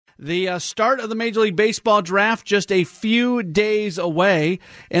The start of the Major League Baseball draft just a few days away,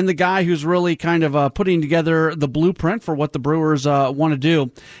 and the guy who's really kind of putting together the blueprint for what the Brewers want to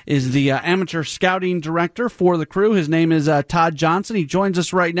do is the amateur scouting director for the Crew. His name is Todd Johnson. He joins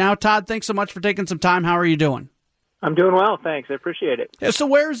us right now. Todd, thanks so much for taking some time. How are you doing? I'm doing well, thanks. I appreciate it. Yeah, so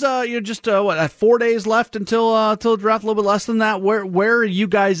where's 4 days left until the draft? A little bit less than that. Where are you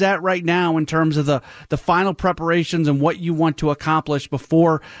guys at right now in terms of the final preparations and what you want to accomplish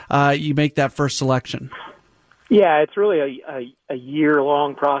before you make that first selection? Yeah, it's really a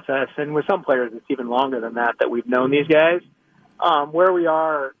year-long process, and with some players it's even longer than that we've known these guys. Where we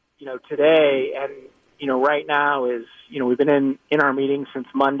are, today and right now is we've been in our meetings since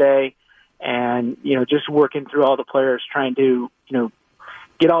Monday. And, just working through all the players, trying to,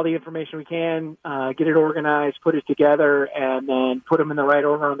 get all the information we can, get it organized, put it together, and then put them in the right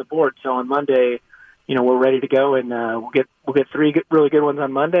order on the board. So on Monday, we're ready to go, and we'll get three really good ones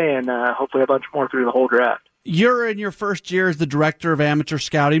on Monday, and hopefully a bunch more through the whole draft. You're in your first year as the director of amateur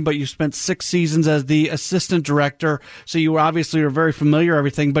scouting, but you spent 6 seasons as the assistant director, so you obviously are very familiar with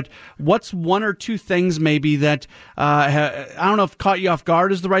everything. But what's one or two things maybe that, I don't know if caught you off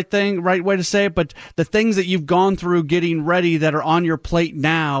guard is the right way to say it, but the things that you've gone through getting ready that are on your plate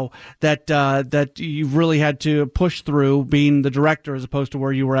now that you've really had to push through being the director as opposed to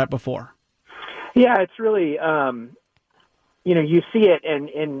where you were at before? Yeah, it's really, you see it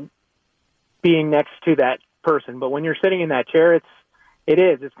in being next to that person, but when you're sitting in that chair,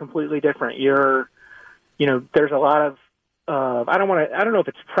 it's completely different. There's a lot of I don't know if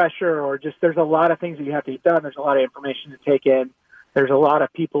it's pressure or just there's a lot of things that you have to get done. There's a lot of information to take in. There's a lot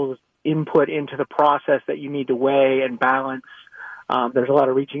of people's input into the process that you need to weigh and balance. There's a lot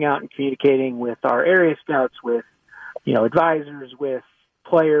of reaching out and communicating with our area scouts, with advisors, with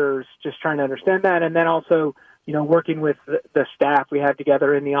players, just trying to understand that, and then also working with the staff we have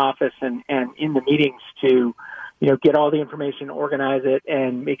together in the office and in the meetings to, get all the information, organize it,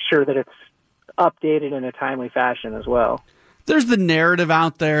 and make sure that it's updated in a timely fashion as well. There's the narrative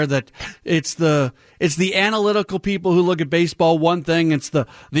out there that it's the analytical people who look at baseball one thing. It's the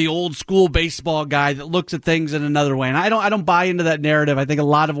old school baseball guy that looks at things in another way. And I don't buy into that narrative. I think a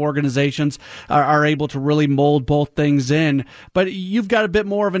lot of organizations are able to really mold both things in. But you've got a bit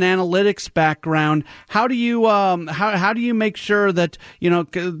more of an analytics background. How do you how do you make sure that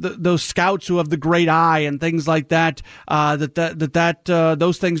those scouts who have the great eye and things like that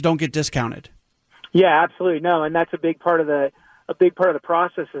those things don't get discounted? Yeah, absolutely. No, and that's a big part of the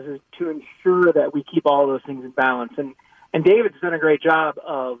process is to ensure that we keep all those things in balance. And David's done a great job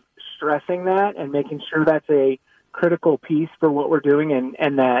of stressing that and making sure that's a critical piece for what we're doing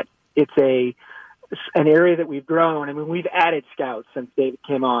and that it's an area that we've grown. I mean, we've added scouts since David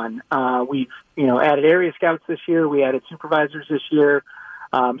came on. We've added area scouts this year. We added supervisors this year.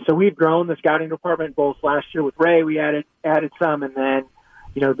 So we've grown the scouting department both last year with Ray. We added some, and then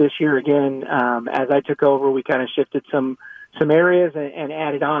this year again, as I took over, we kind of shifted some areas and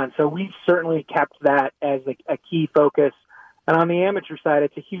added on. So we've certainly kept that as a key focus. And on the amateur side,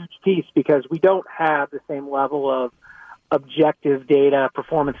 it's a huge piece because we don't have the same level of objective data,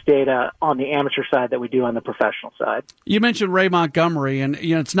 performance data on the amateur side that we do on the professional side. You mentioned Ray Montgomery, and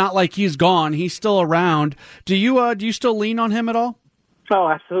it's not like he's gone; he's still around. Do you still lean on him at all? Oh,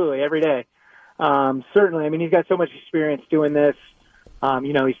 absolutely, every day. Certainly, I mean, he's got so much experience doing this. He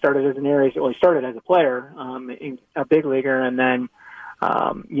started he started as a player, a big leaguer, and then,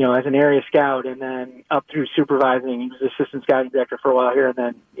 as an area scout, and then up through supervising. He was assistant scouting director for a while here, and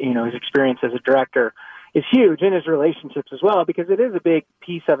then, his experience as a director is huge, in his relationships as well, because it is a big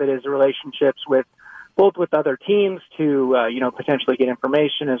piece of it is relationships with other teams to, potentially get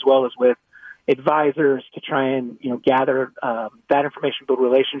information, as well as with advisors to try and, gather that information, build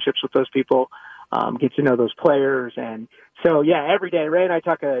relationships with those people, get to know those players. And so, yeah, every day, Ray and I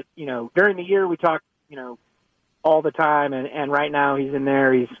talk, during the year we talk, all the time. And right now he's in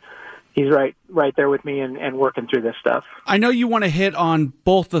there. He's right there with me and working through this stuff. I know you want to hit on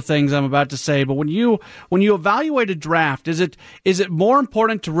both the things I'm about to say, but when you evaluate a draft, is it more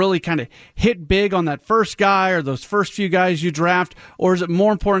important to really kind of hit big on that first guy or those first few guys you draft, or is it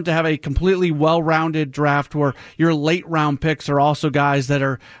more important to have a completely well-rounded draft where your late round picks are also guys that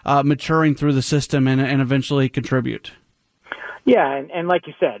are maturing through the system and eventually contribute? Yeah, and like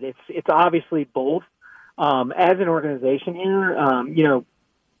you said, it's obviously both. As an organization here,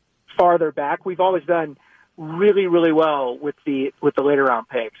 farther back, we've always done really, really well with the later round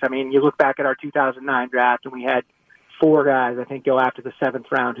picks. I mean, you look back at our 2009 draft, and we had 4 guys, I think, go after the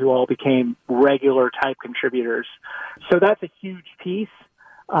 7th round who all became regular type contributors. So that's a huge piece.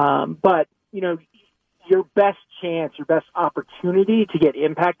 But your best chance, your best opportunity to get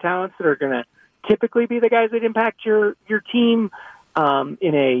impact talents that are going to typically be the guys that impact your team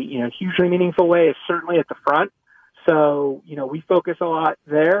in a hugely meaningful way is certainly at the front. So we focus a lot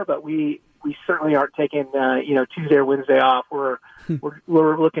there, but we certainly aren't taking Tuesday or Wednesday off. We're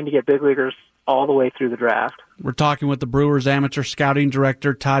looking to get big leaguers all the way through the draft. We're talking with the Brewers amateur scouting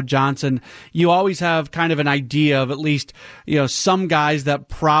director, Todd Johnson. You always have kind of an idea of at least, some guys that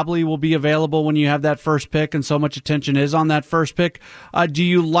probably will be available when you have that first pick, and so much attention is on that first pick. Do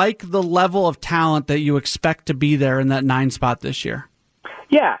you like the level of talent that you expect to be there in that 9 spot this year?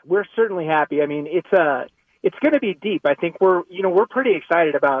 Yeah, we're certainly happy. I mean, it's going to be deep. I think we're pretty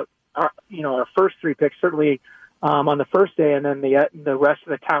excited about our first 3 picks, certainly on the first day, and then the rest of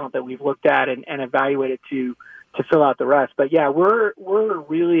the talent that we've looked at and evaluated to fill out the rest. But yeah, we're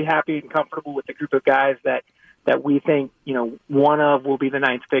really happy and comfortable with the group of guys that we think one of will be the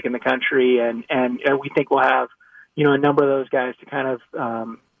 9th pick in the country, and we think we'll have a number of those guys to kind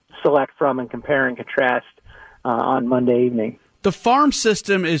of select from and compare and contrast on Monday evening. The farm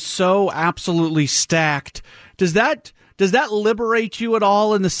system is so absolutely stacked. Does that liberate you at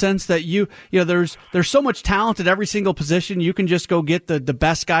all in the sense that there's so much talent at every single position, you can just go get the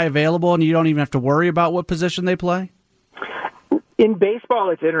best guy available and you don't even have to worry about what position they play? In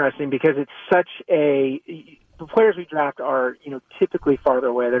baseball, it's interesting because it's the players we draft are typically farther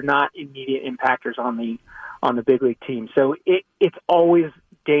away. They're not immediate impactors on the big league team. So it's always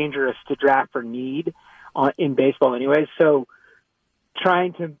dangerous to draft for need in baseball anyway. So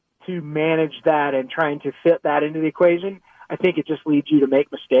trying to manage that and trying to fit that into the equation, I think it just leads you to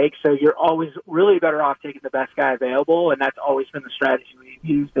make mistakes. So you're always really better off taking the best guy available, and that's always been the strategy we've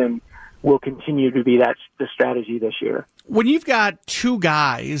used and will continue to be the strategy this year. When you've got 2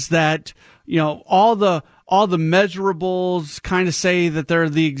 guys that, all the measurables kind of say that they're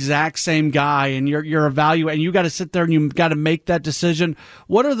the exact same guy, and you're evaluating, you got to sit there and you've got to make that decision.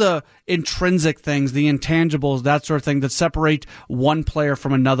 What are the intrinsic things, the intangibles, that sort of thing, that separate one player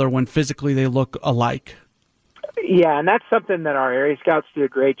from another when physically they look alike? Yeah, and that's something that our area scouts do a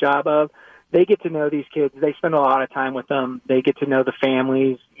great job of. They get to know these kids. They spend a lot of time with them. They get to know the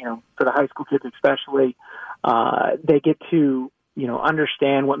families, for the high school kids especially. They get to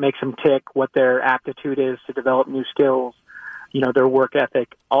understand what makes them tick, what their aptitude is to develop new skills, their work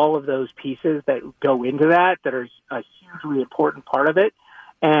ethic, all of those pieces that go into that are a hugely important part of it.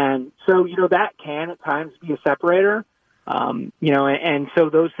 And so, that can at times be a separator, and so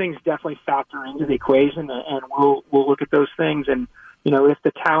those things definitely factor into the equation, and we'll look at those things. And, if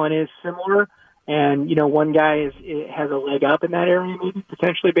the talent is similar and, one guy has a leg up in that area, maybe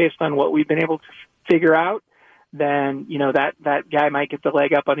potentially based on what we've been able to figure out, then, that guy might get the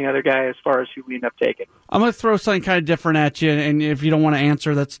leg up on the other guy as far as who we end up taking. I'm going to throw something kind of different at you, and if you don't want to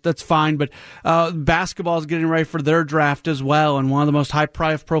answer, that's fine. But basketball is getting ready for their draft as well, and one of the most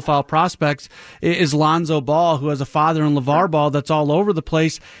high-profile prospects is Lonzo Ball, who has a father in LeVar Ball that's all over the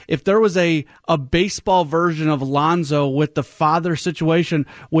place. If there was a baseball version of Lonzo with the father situation,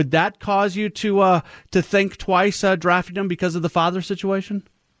 would that cause you to think twice drafting him because of the father situation?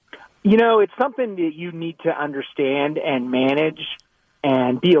 It's something that you need to understand and manage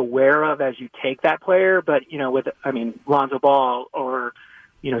and be aware of as you take that player. But, Lonzo Ball or,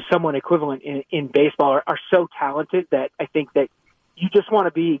 someone equivalent in baseball are so talented that I think that you just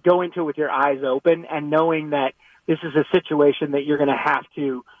want to go into it with your eyes open and knowing that this is a situation that you're going to have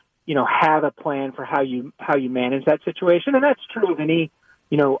to, have a plan for how you manage that situation. And that's true of any,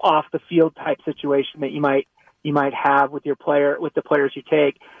 off the field type situation that you might have with the players you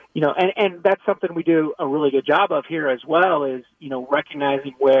take. And that's something we do a really good job of here as well is,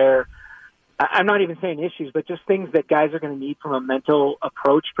 recognizing where, I'm not even saying issues, but just things that guys are going to need from a mental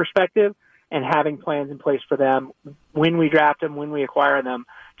approach perspective and having plans in place for them when we draft them, when we acquire them,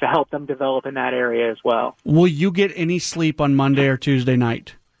 to help them develop in that area as well. Will you get any sleep on Monday or Tuesday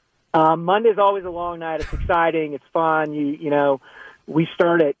night? Monday's always a long night. It's exciting. It's fun. We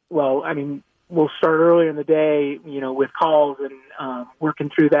start we'll start earlier in the day, with calls and working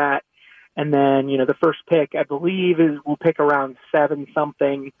through that. And then, the first pick, I believe, we'll pick around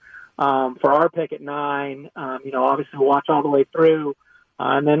 7-something for our pick at 9. Obviously we'll watch all the way through.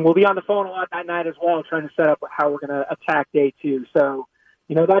 And then we'll be on the phone a lot that night as well, trying to set up how we're going to attack day 2. So,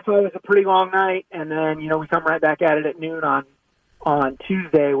 that's always a pretty long night. And then, we come right back at it at noon on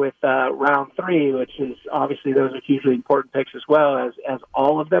Tuesday with round 3, which is obviously those are hugely important picks as well, as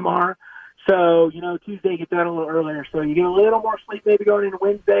all of them are. So, Tuesday get done a little earlier, so you get a little more sleep maybe going into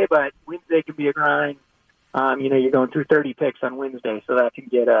Wednesday, but Wednesday can be a grind. You're going through 30 picks on Wednesday, so that can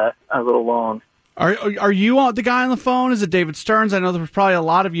get a little long. Are you the guy on the phone? Is it David Stearns? I know there's probably a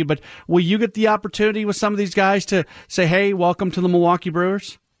lot of you, but will you get the opportunity with some of these guys to say, hey, welcome to the Milwaukee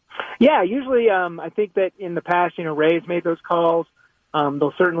Brewers? Yeah, usually I think that in the past, Ray's made those calls.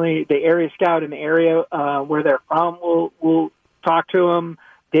 They'll certainly, the area scout in the area where they're from will talk to them.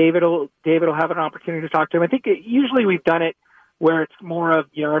 David will have an opportunity to talk to them. I think usually we've done it where it's more of,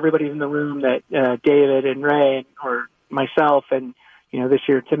 everybody's in the room that David and Ray or myself and, this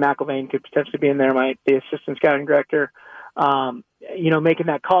year Tim McIlvain could potentially be in there, the assistant scouting director, making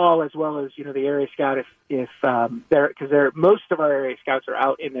that call as well as, the area scout if because most of our area scouts are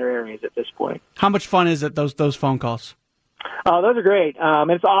out in their areas at this point. How much fun is it, those phone calls? Oh, those are great. And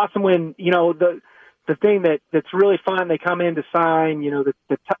it's awesome when, the thing that's really fun, they come in to sign,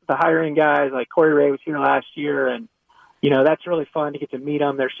 the hiring guys like Corey Ray was here last year. And, that's really fun to get to meet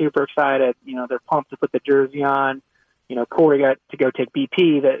them. They're super excited. They're pumped to put the jersey on. Corey got to go take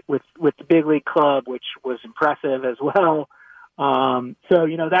BP with the big league club, which was impressive as well. So,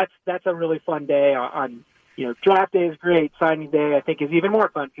 that's a really fun day on draft day is great. Signing day, I think, is even more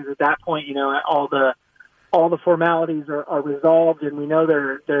fun because at that point, all the formalities are resolved and we know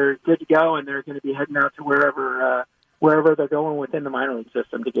they're good to go and they're going to be heading out to wherever they're going within the minor league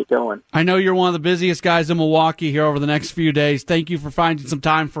system to get going. I know you're one of the busiest guys in Milwaukee here over the next few days. Thank you for finding some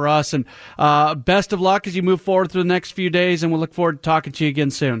time for us, and best of luck as you move forward through the next few days, and we'll look forward to talking to you again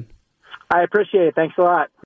soon. I appreciate it. Thanks a lot.